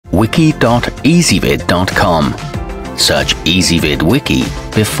wiki.ezvid.com. Search Ezvid Wiki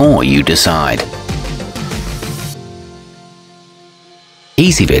before you decide.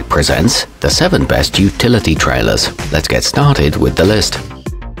 Ezvid presents the 7 best utility trailers. Let's get started with the list.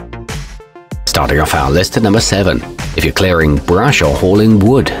 Starting off our list at number 7. If you're clearing brush or hauling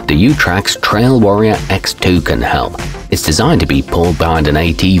wood, the yutrax Trail Warrior X2 can help. It's designed to be pulled behind an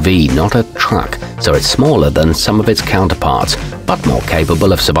ATV, not a truck, so it's smaller than some of its counterparts, but more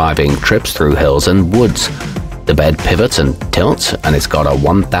capable of surviving trips through hills and woods. The bed pivots and tilts, and it's got a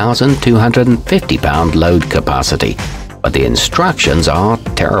 1,250-pound load capacity, but the instructions are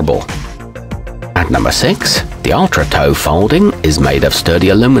terrible. At number 6, the Ultra Tow folding is made of sturdy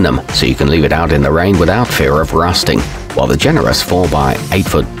aluminum, so you can leave it out in the rain without fear of rusting, while the generous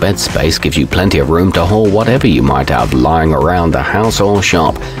 4x8-foot bed space gives you plenty of room to haul whatever you might have lying around the house or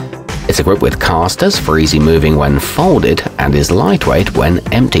shop. It's equipped with casters for easy moving when folded and is lightweight when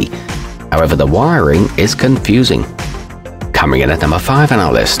empty. However, the wiring is confusing. Coming in at number 5 on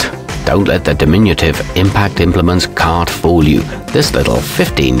our list. Don't let the diminutive Impact Implements cart fool you. This little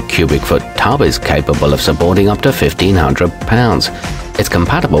 15 cubic foot tub is capable of supporting up to 1,500 pounds. It's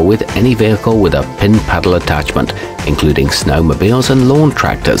compatible with any vehicle with a pin paddle attachment, including snowmobiles and lawn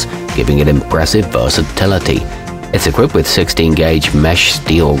tractors, giving it impressive versatility. It's equipped with 16-gauge mesh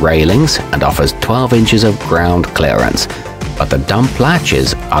steel railings and offers 12 inches of ground clearance, but the dump latch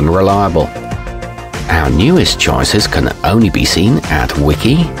is unreliable. Our newest choices can only be seen at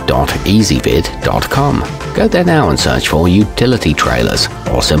wiki.ezvid.com. Go there now and search for utility trailers,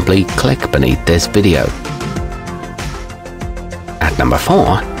 or simply click beneath this video. At number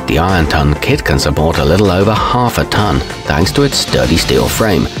 4, the ironton kit can support a little over half a ton thanks to its sturdy steel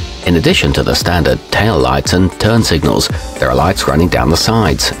frame. In addition to the standard tail lights and turn signals, there are lights running down the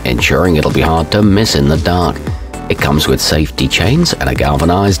sides, ensuring it'll be hard to miss in the dark. It comes with safety chains and a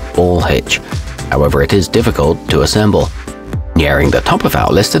galvanized ball hitch. However, it is difficult to assemble. Nearing the top of our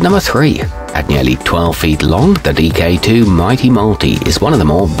list at number 3. At nearly 12 feet long, the DK2 Mighty Multi is one of the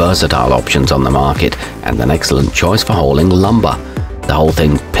more versatile options on the market and an excellent choice for hauling lumber. The whole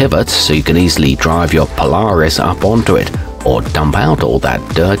thing pivots so you can easily drive your Polaris up onto it, or dump out all that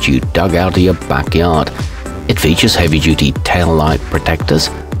dirt you dug out of your backyard. It features heavy-duty tail light protectors,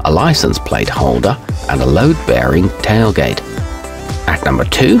 a license plate holder, and a load-bearing tailgate. At number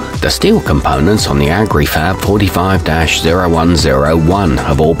 2, the steel components on the agri-fab 45-0101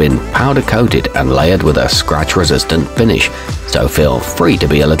 have all been powder-coated and layered with a scratch-resistant finish, so feel free to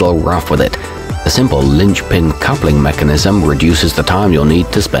be a little rough with it. The simple linchpin coupling mechanism reduces the time you'll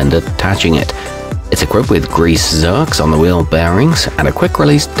need to spend attaching it. It's equipped with grease zerks on the wheel bearings and a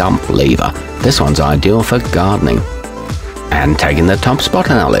quick-release dump lever. This one's ideal for gardening. And taking the top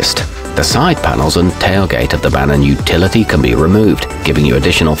spot on our list, the side panels and tailgate of the Bannon utility can be removed, giving you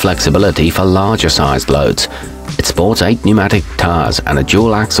additional flexibility for larger-sized loads. It sports 8 pneumatic tires and a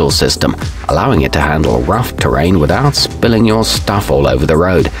dual-axle system, allowing it to handle rough terrain without spilling your stuff all over the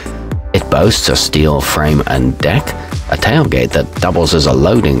road. It boasts a steel frame and deck, a tailgate that doubles as a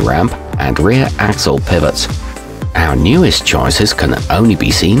loading ramp, and rear axle pivots. Our newest choices can only be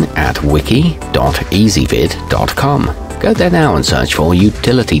seen at wiki.ezvid.com. Go there now and search for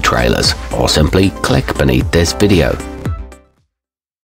utility trailers, or simply click beneath this video.